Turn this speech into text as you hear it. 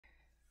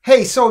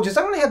Hey, soldiers,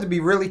 I'm going to have to be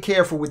really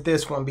careful with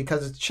this one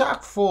because it's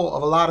chock full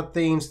of a lot of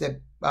things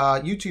that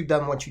YouTube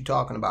doesn't want you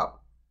talking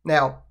about.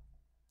 Now,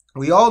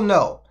 we all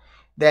know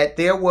that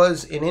there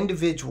was an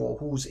individual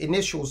whose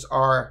initials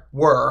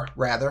were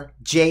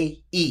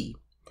J.E.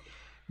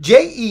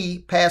 J.E.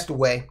 passed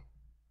away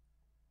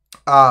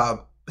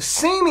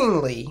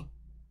seemingly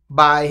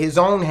by his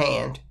own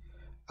hand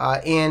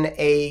in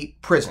a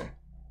prison,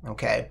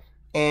 okay?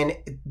 And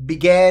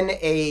began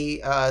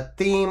a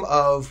theme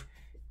of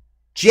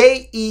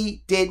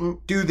J.E.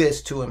 didn't do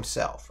this to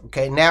himself.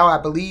 Okay, now I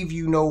believe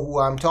you know who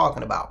I'm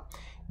talking about.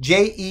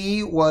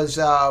 J.E.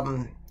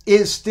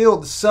 is still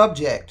the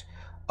subject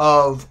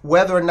of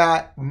whether or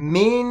not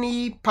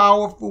many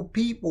powerful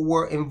people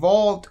were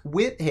involved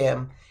with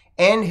him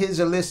and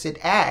his illicit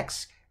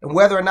acts, and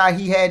whether or not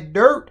he had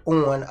dirt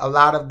on a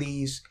lot of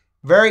these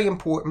very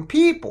important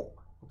people,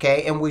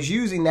 okay, and was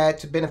using that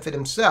to benefit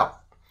himself.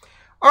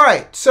 All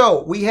right,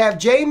 so we have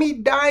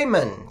Jamie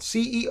Dimon,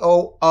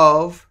 CEO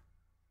of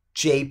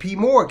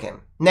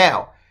JPMorgan.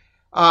 Now,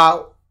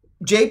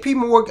 Jamie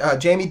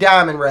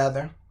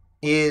Dimon,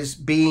 is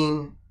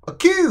being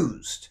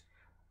accused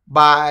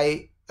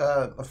by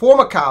a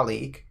former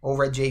colleague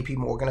over at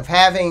JPMorgan of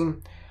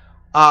having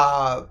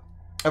a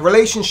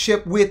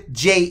relationship with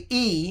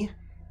JE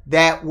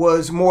that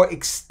was more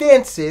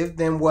extensive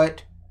than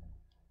what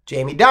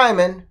Jamie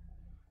Dimon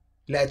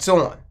lets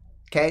on.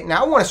 Okay,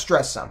 now I want to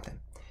stress something.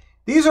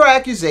 These are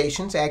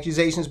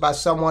accusations by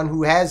someone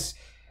who has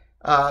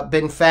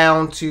been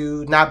found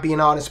to not be an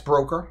honest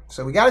broker.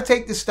 So we got to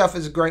take this stuff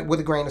with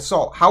a grain of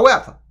salt.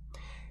 However,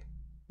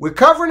 we're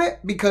covering it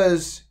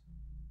because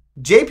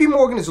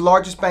JPMorgan is the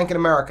largest bank in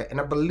America, and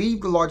I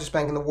believe the largest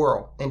bank in the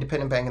world,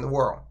 independent bank in the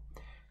world.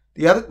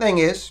 The other thing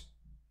is,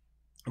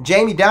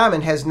 Jamie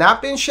Dimon has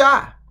not been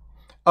shy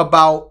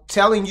about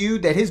telling you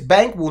that his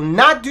bank will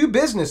not do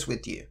business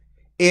with you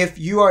if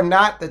you are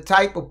not the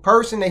type of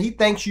person that he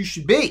thinks you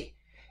should be,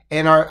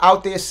 and are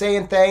out there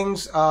saying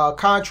things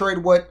contrary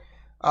to what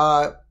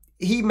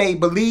he may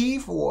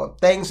believe, or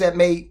things that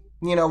may,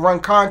 run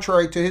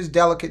contrary to his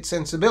delicate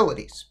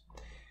sensibilities.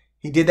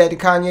 He did that to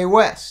Kanye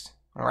West.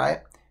 All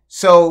right.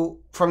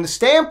 So from the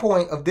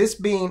standpoint of this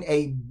being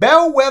a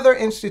bellwether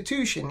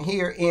institution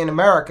here in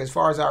America, as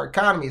far as our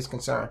economy is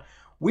concerned,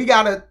 we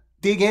got to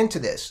dig into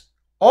this.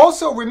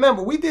 Also,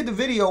 remember, we did the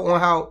video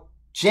on how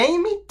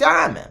Jamie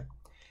Dimon,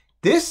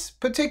 this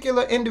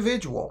particular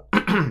individual,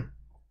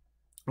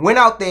 went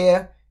out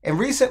there and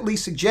recently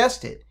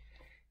suggested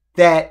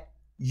that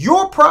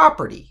your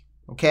property,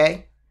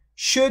 okay,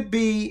 should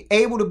be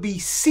able to be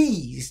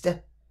seized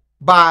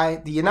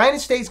by the United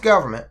States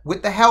government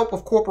with the help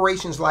of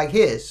corporations like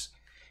his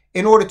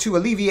in order to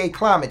alleviate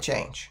climate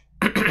change.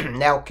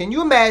 Now, can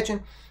you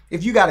imagine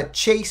if you got a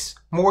Chase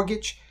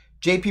mortgage,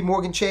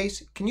 JPMorgan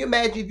Chase? Can you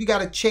imagine if you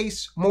got a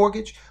Chase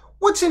mortgage?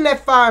 What's in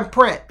that fine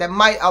print that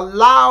might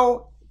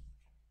allow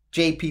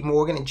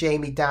JPMorgan and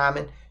Jamie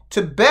Dimon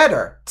to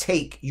better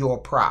take your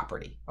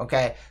property?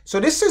 Okay, so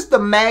this is the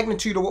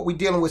magnitude of what we're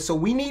dealing with. So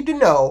we need to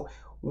know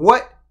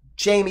what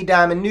Jamie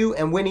Dimon knew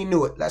and when he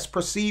knew it. Let's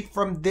proceed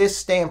from this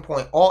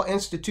standpoint. All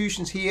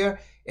institutions here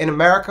in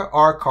America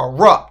are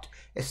corrupt,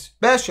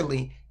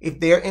 especially if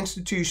they're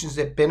institutions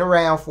that have been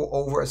around for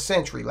over a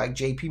century, like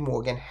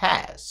JPMorgan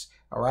has.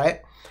 All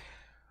right.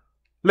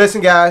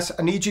 Listen, guys,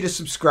 I need you to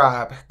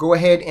subscribe. Go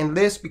ahead and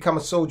become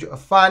a soldier of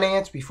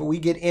finance. Before we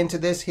get into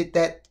this, hit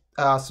that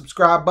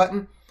subscribe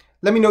button.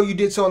 Let me know you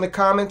did so in the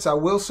comments. I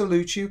will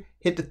salute you.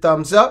 Hit the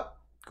thumbs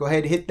up. Go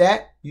ahead and hit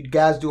that. You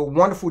guys do a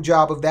wonderful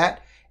job of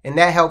that, and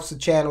that helps the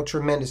channel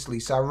tremendously,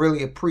 so I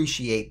really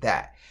appreciate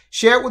that.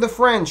 Share it with a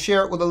friend.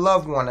 Share it with a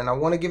loved one, and I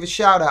want to give a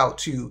shout out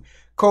to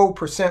Code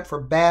 % for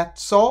Bath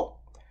Salt,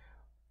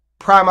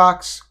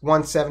 Primox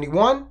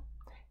 171,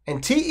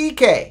 and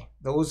TEK.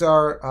 Those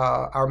are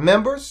our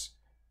members.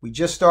 We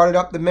just started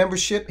up the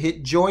membership.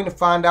 Hit join to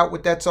find out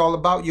what that's all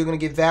about. You're going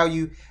to get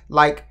value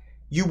like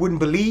you wouldn't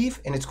believe,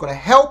 and it's going to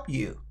help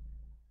you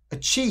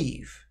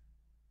achieve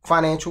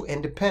financial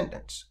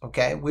independence.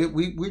 Okay,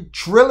 we're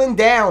drilling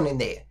down in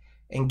there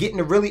and getting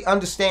to really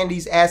understand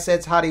these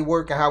assets, how they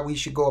work, and how we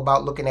should go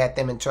about looking at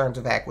them in terms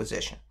of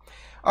acquisition.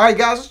 All right,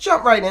 guys, let's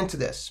jump right into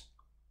this.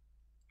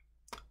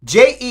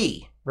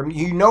 J.E.,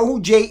 you know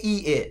who J.E.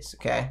 is,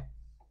 okay?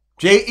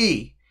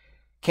 J.E.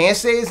 Can't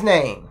say his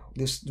name.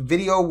 This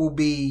video will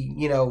be,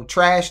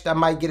 trashed. I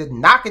might get a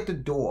knock at the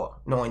door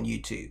on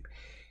YouTube.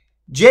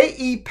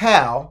 J.E.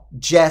 pal,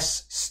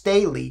 Jes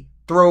Staley,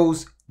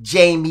 throws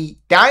Jamie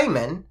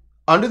Dimon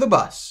under the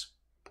bus,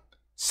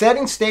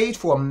 setting stage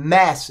for a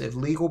massive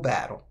legal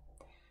battle.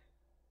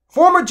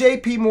 Former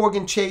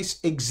JPMorgan Chase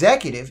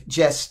executive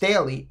Jes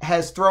Staley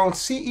has thrown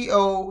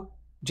CEO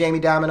Jamie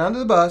Dimon under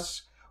the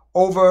bus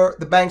over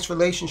the bank's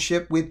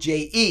relationship with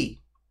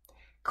J.E.,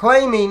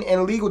 claiming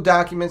in legal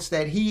documents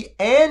that he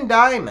and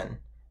Dimon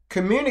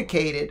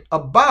communicated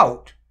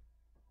about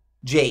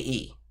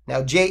J.E.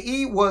 Now,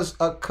 J.E. was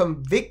a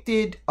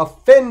convicted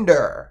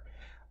offender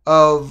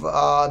of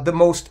the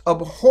most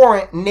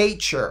abhorrent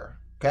nature,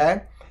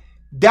 okay?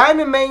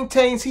 Dimon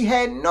maintains he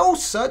had no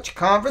such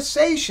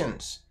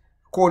conversations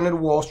according to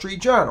the Wall Street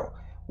Journal.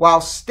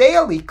 While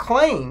Staley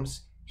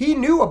claims he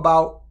knew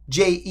about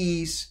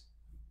JE's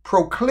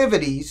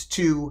proclivities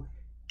to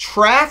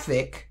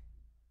traffic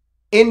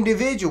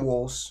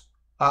individuals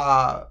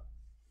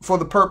for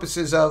the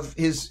purposes of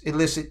his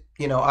illicit,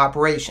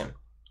 operation.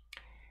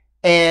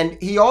 And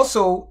he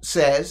also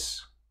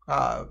says,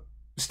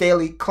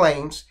 Staley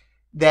claims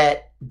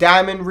that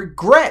Dimon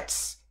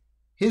regrets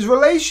his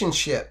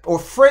relationship or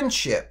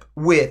friendship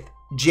with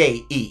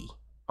JE.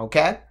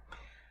 Okay?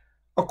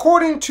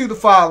 According to the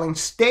following,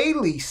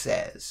 Staley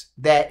says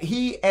that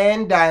he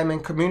and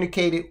Dimon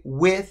communicated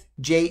with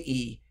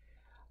JE,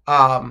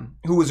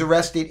 who was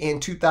arrested in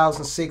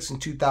 2006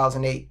 and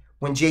 2008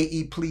 when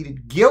JE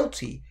pleaded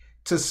guilty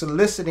to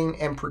soliciting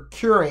and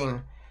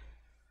procuring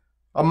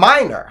a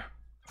minor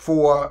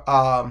for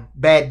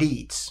bad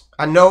deeds.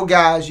 I know,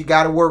 guys, you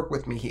got to work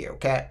with me here,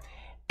 okay?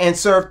 And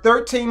served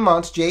 13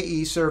 months,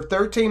 JE served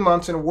 13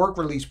 months in a work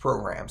release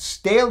program.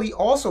 Staley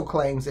also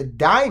claims that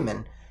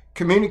Dimon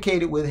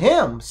communicated with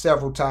him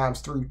several times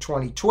through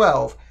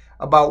 2012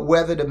 about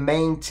whether to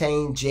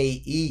maintain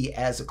JE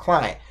as a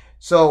client.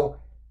 So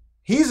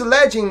he's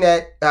alleging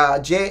that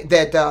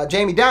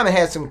Jamie Dimon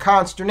had some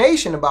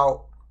consternation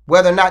about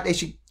whether or not they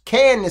should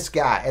can this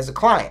guy as a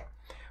client.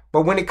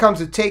 But when it comes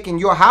to taking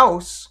your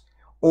house,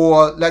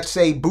 or let's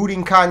say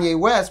booting Kanye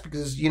West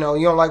because, you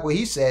don't like what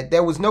he said,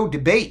 there was no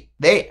debate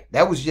there.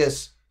 That was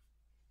just,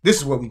 this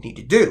is what we need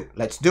to do.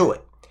 Let's do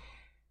it.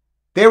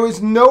 There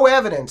is no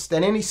evidence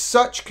that any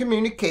such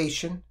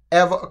communication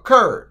ever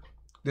occurred.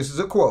 This is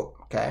a quote,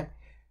 okay?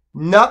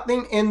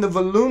 Nothing in the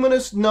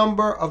voluminous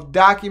number of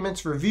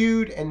documents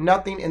reviewed and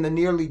nothing in the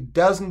nearly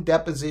dozen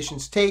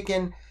depositions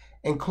taken,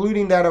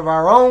 including that of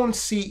our own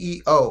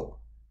CEO,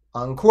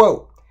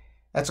 unquote.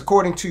 That's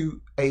according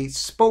to a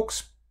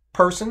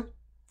spokesperson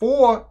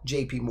for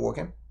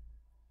JPMorgan.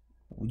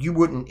 You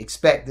wouldn't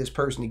expect this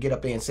person to get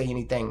up there and say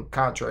anything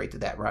contrary to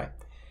that, right?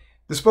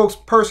 The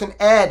spokesperson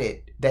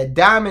added that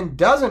Dimon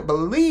doesn't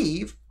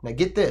believe, now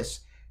get this,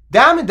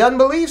 Dimon doesn't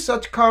believe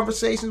such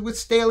conversations with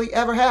Staley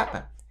ever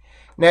happened.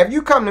 Now, if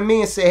you come to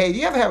me and say, hey, do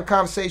you ever have a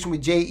conversation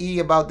with JE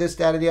about this,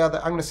 that, or the other?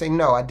 I'm going to say,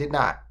 no, I did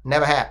not.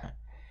 Never happened.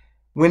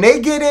 When they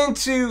get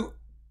into,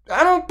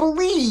 I don't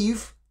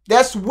believe,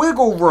 that's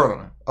wiggle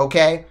room,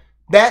 okay?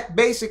 That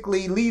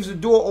basically leaves the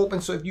door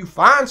open, so if you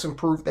find some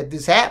proof that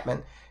this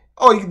happened,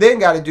 all you then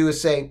got to do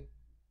is say,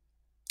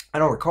 I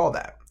don't recall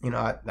that.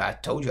 I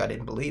told you I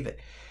didn't believe it.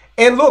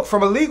 And look,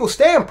 from a legal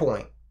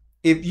standpoint,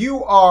 if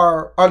you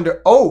are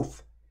under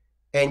oath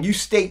and you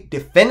state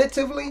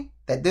definitively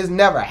that this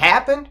never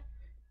happened,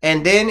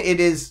 and then it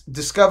is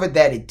discovered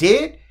that it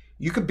did,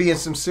 you could be in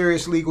some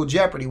serious legal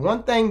jeopardy.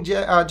 One thing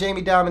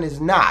Jamie Dimon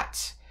is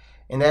not,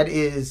 and that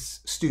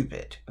is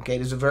stupid. Okay,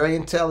 there's a very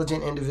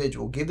intelligent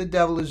individual. Give the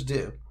devil his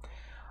due.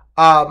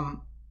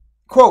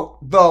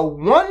 Quote, the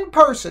one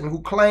person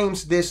who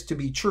claims this to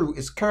be true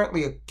is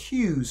currently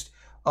accused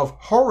of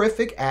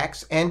horrific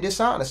acts and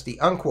dishonesty,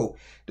 unquote.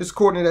 This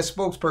according to that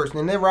spokesperson,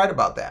 and they're right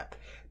about that.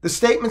 The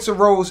statements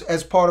arose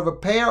as part of a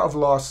pair of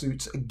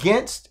lawsuits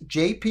against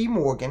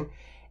JPMorgan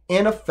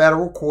in a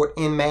federal court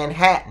in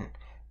Manhattan.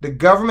 The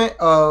government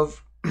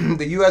of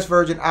the U.S.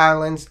 Virgin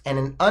Islands and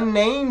an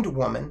unnamed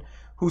woman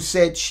who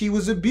said she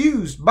was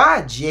abused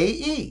by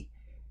JE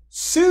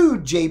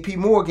sued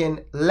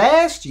JPMorgan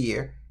last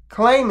year,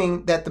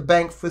 claiming that the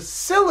bank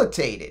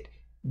facilitated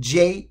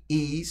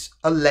JE's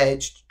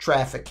alleged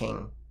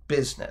trafficking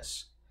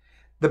business.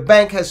 The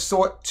bank has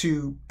sought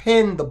to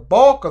pin the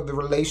bulk of the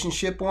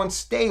relationship on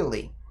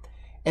Staley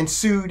and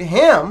sued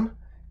him,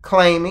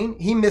 claiming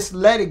he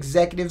misled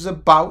executives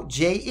about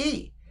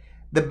JE.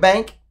 The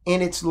bank,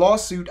 in its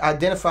lawsuit,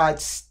 identified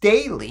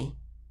Staley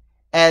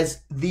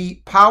as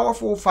the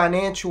powerful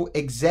financial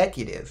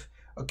executive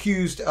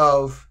accused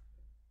of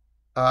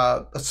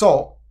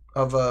assault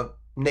of a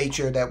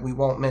nature that we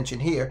won't mention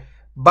here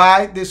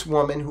by this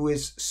woman who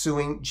is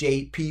suing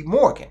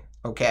JPMorgan,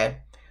 okay?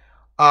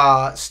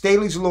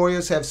 Staley's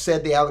lawyers have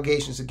said the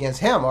allegations against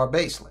him are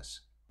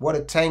baseless. What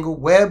a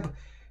tangled web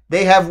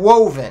they have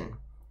woven.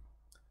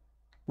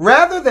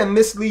 Rather than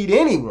mislead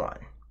anyone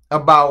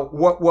about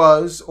what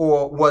was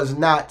or was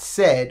not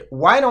said,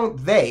 why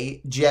don't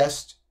they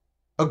just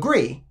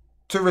agree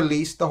to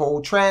release the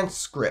whole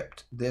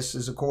transcript? This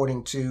is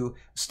according to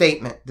a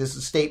statement. This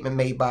is a statement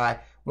made by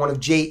one of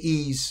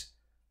JE's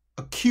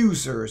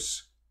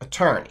accuser's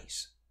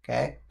attorneys,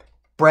 okay?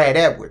 Brad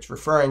Edwards,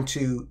 referring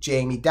to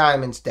Jamie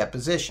Dimon's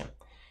deposition.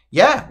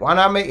 Yeah, why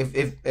not make,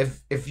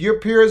 if your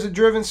peers are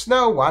driven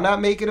snow, why not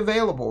make it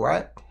available,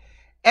 right?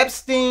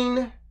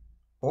 Epstein,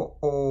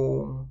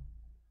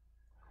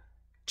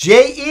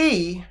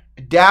 JE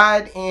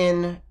died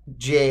in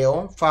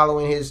jail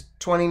following his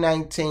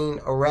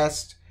 2019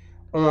 arrest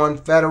on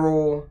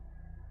federal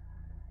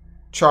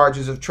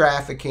charges of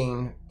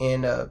trafficking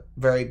in a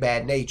very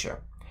bad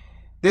nature.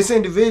 This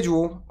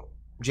individual,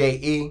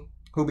 JE,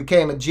 who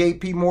became a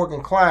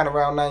JPMorgan client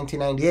around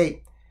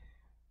 1998,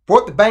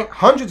 brought the bank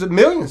hundreds of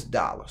millions of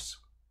dollars,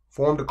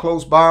 formed a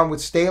close bond with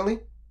Staley,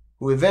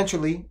 who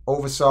eventually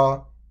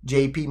oversaw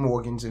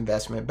JPMorgan's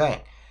investment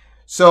bank.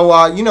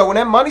 So, you know, when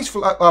that money's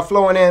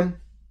flowing in,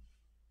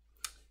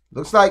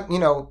 looks like, you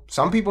know,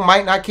 some people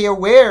might not care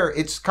where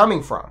it's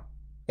coming from.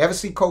 You ever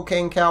see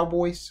Cocaine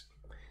Cowboys?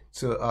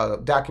 It's a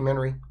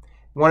documentary.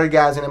 One of the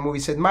guys in that movie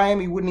said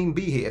Miami wouldn't even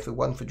be here if it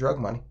wasn't for drug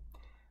money.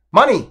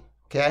 Money,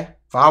 okay?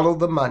 Follow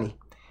the money.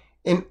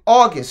 In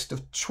August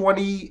of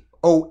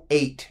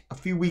 2008, a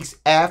few weeks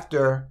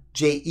after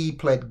J.E.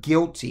 pled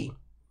guilty,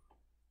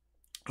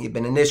 he had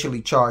been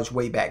initially charged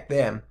way back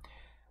then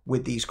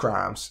with these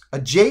crimes, a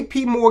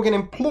JPMorgan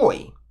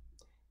employee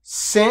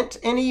sent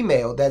an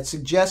email that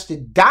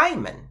suggested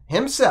Dimon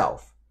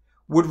himself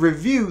would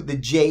review the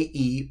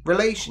J.E.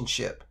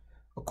 relationship,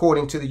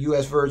 according to the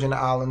U.S. Virgin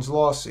Islands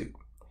lawsuit.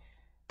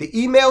 The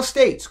email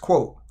states,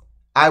 quote,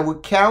 I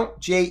would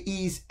count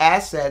J.E.'s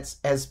assets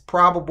as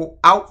probable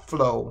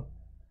outflow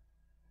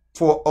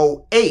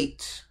for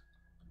 08,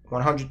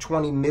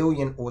 120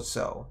 million or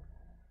so,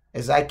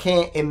 as I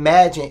can't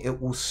imagine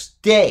it will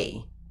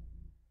stay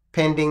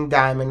pending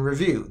Dimon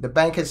review. The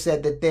bank has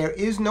said that there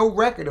is no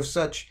record of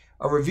such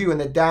a review and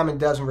that Dimon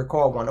doesn't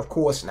recall one. Of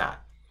course not.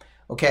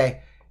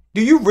 Okay.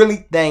 Do you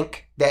really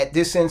think that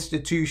this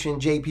institution,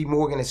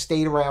 JPMorgan, has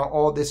stayed around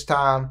all this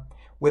time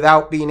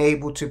without being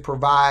able to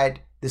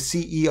provide the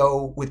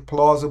CEO with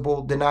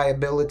plausible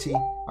deniability?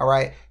 All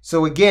right.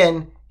 So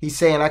again, he's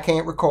saying, I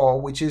can't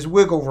recall, which is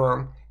wiggle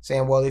room,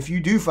 saying, well, if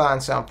you do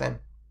find something,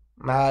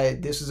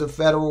 this is a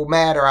federal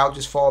matter, I'll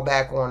just fall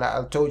back on,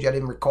 I told you I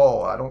didn't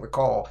recall, I don't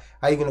recall.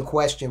 How are you going to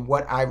question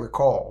what I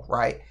recall,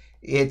 right?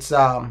 It's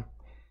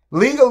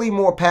legally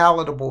more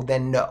palatable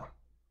than no,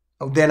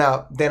 than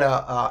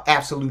a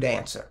absolute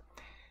answer.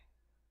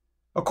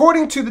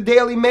 According to the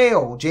Daily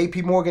Mail,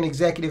 JPMorgan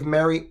executive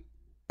Mary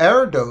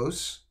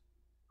Erdos,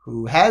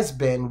 who has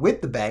been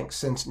with the bank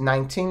since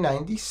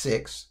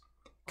 1996,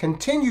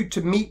 continued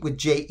to meet with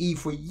J.E.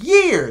 for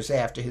years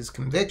after his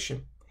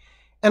conviction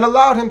and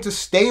allowed him to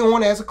stay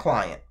on as a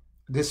client,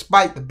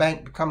 despite the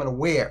bank becoming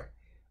aware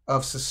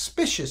of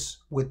suspicious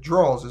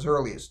withdrawals as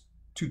early as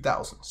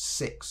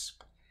 2006.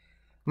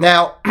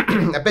 Now,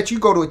 I bet you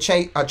go to a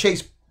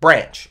Chase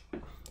branch,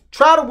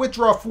 try to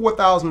withdraw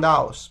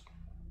 $4,000.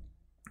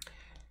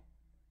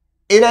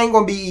 It ain't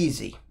going to be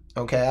easy.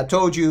 Okay, I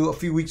told you a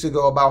few weeks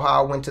ago about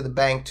how I went to the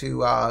bank to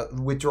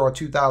withdraw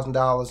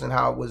 $2,000 and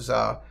how it was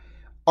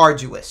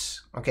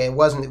arduous. Okay, it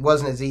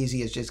wasn't as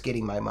easy as just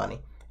getting my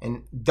money.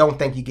 And don't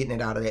think you're getting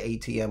it out of the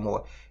ATM.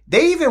 Or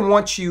they even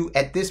want you,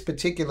 at this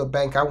particular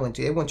bank I went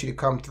to, they want you to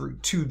come through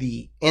to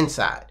the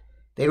inside.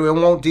 They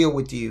won't deal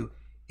with you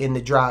in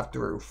the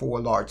drive-through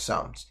for large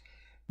sums.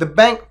 The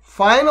bank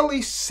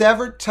finally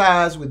severed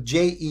ties with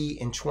J.E.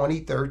 in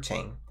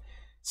 2013,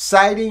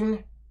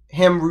 citing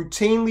him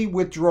routinely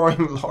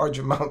withdrawing large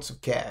amounts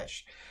of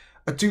cash.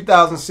 A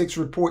 2006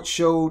 report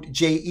showed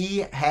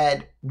J.E.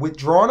 had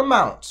withdrawn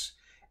amounts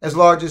as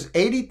large as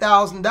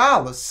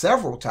 $80,000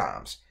 several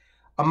times,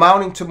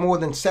 amounting to more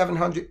than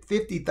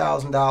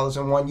 $750,000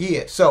 in 1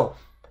 year. So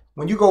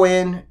when you go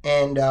in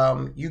and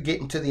you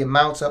get into the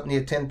amounts up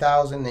near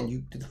 $10,000,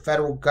 then the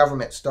federal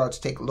government starts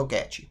to take a look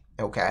at you.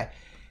 Okay,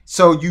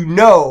 so you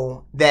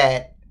know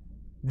that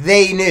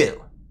they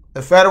knew.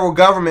 The federal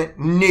government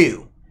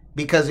knew,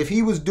 because if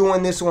he was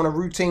doing this on a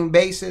routine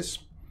basis,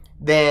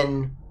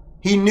 then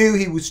he knew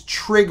he was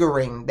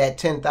triggering that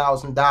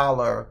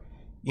 $10,000,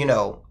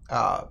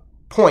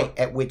 point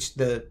at which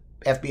the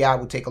FBI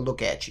would take a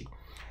look at you.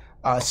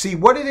 See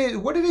what it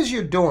is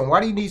you're doing.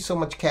 Why do you need so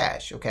much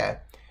cash? Okay.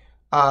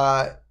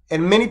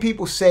 And many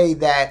people say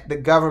that the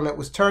government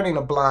was turning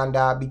a blind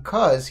eye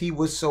because he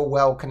was so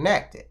well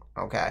connected.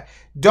 Okay.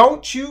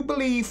 Don't you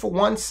believe for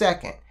 1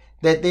 second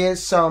that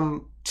there's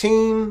some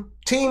team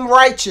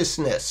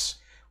righteousness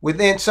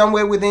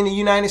somewhere within the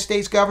United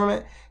States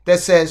government that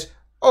says,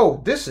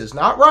 oh, this is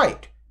not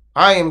right.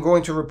 I am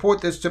going to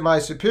report this to my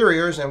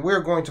superiors and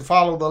we're going to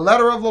follow the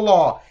letter of the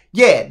law.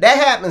 Yeah, that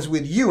happens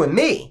with you and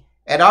me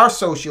at our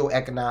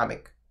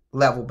socioeconomic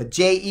level. But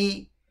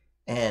J.E.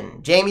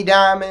 and Jamie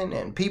Dimon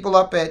and people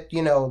up at,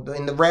 in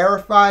the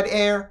rarefied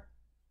air,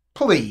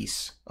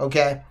 please,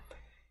 okay?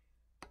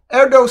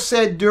 Erdo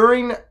said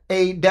during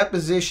a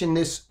deposition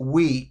this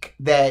week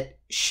that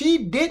she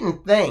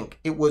didn't think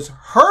it was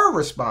her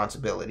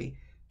responsibility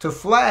to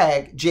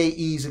flag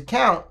J.E.'s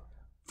account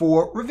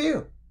for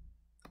review.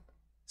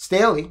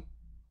 Staley,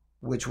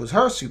 which was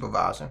her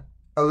supervisor,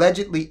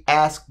 allegedly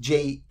asked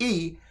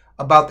J.E.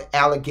 about the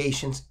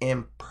allegations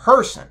in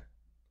person.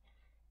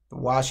 The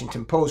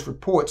Washington Post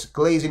reports,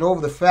 glazing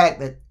over the fact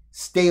that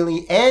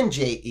Staley and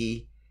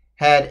J.E.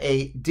 had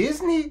a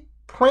Disney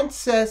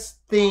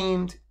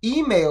princess-themed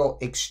email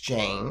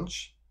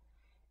exchange,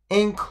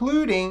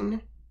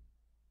 alluding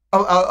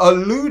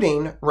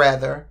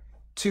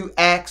to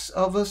acts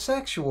of a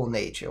sexual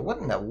nature. What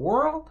in the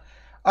world?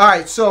 All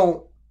right,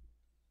 so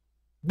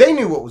they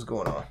knew what was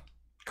going on.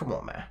 Come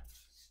on, man.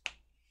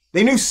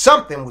 They knew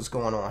something was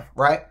going on,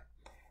 right?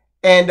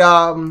 And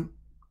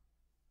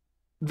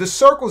the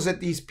circles that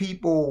these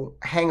people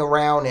hang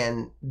around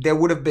in, there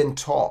would have been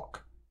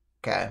talk,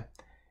 okay?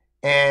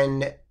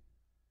 And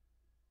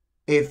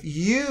if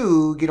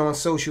you get on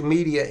social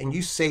media and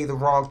you say the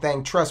wrong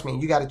thing, trust me,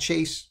 you got a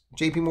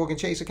JPMorgan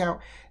Chase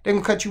account, they're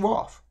going to cut you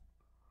off.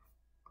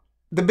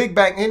 The big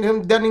bank, and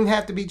it doesn't even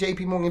have to be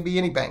JPMorgan, be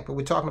any bank, but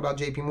we're talking about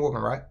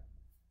JPMorgan, right?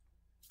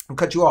 They'll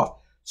cut you off.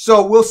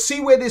 So we'll see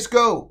where this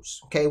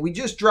goes. Okay, we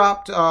just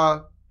dropped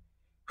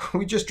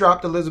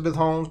Elizabeth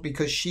Holmes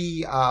because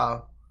she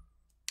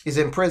is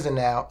in prison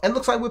now, and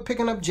looks like we're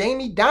picking up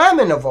Jamie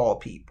Dimon of all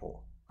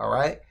people. All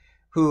right,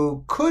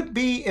 who could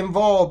be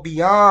involved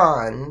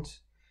beyond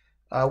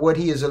what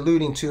he is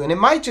alluding to, and it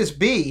might just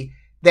be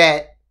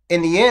that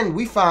in the end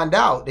we find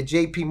out that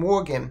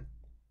JPMorgan,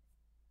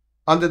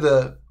 under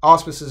the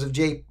auspices of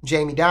Jamie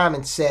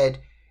Dimon, said,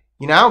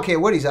 you know, I don't care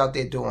what he's out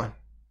there doing.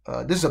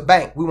 This is a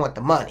bank. We want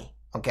the money.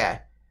 Okay.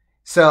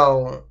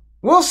 So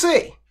we'll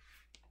see.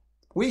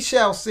 We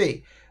shall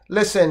see.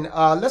 Listen,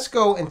 let's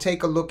go and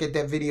take a look at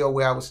that video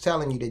where I was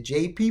telling you that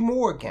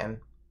JPMorgan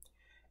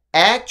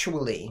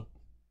actually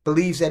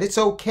believes that it's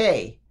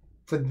okay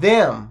for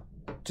them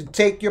to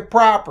take your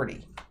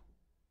property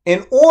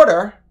in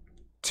order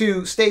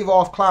to stave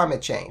off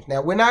climate change.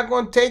 Now, we're not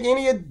going to take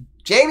any of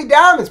Jamie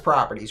Dimon's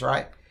properties,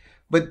 right?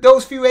 But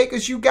those few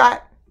acres you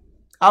got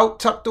out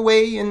tucked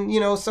away in, you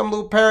know, some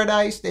little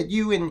paradise that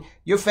you and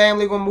your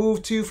family are going to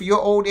move to for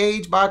your old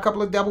age, buy a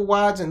couple of double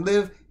wides and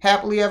live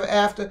happily ever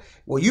after.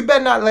 Well, you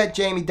better not let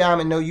Jamie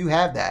Dimon know you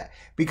have that.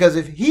 Because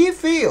if he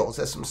feels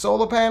that some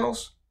solar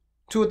panels,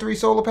 2 or 3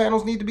 solar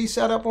panels need to be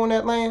set up on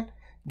that land,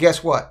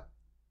 guess what?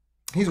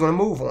 He's going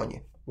to move on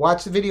you.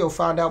 Watch the video,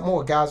 find out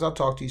more. Guys, I'll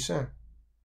talk to you soon.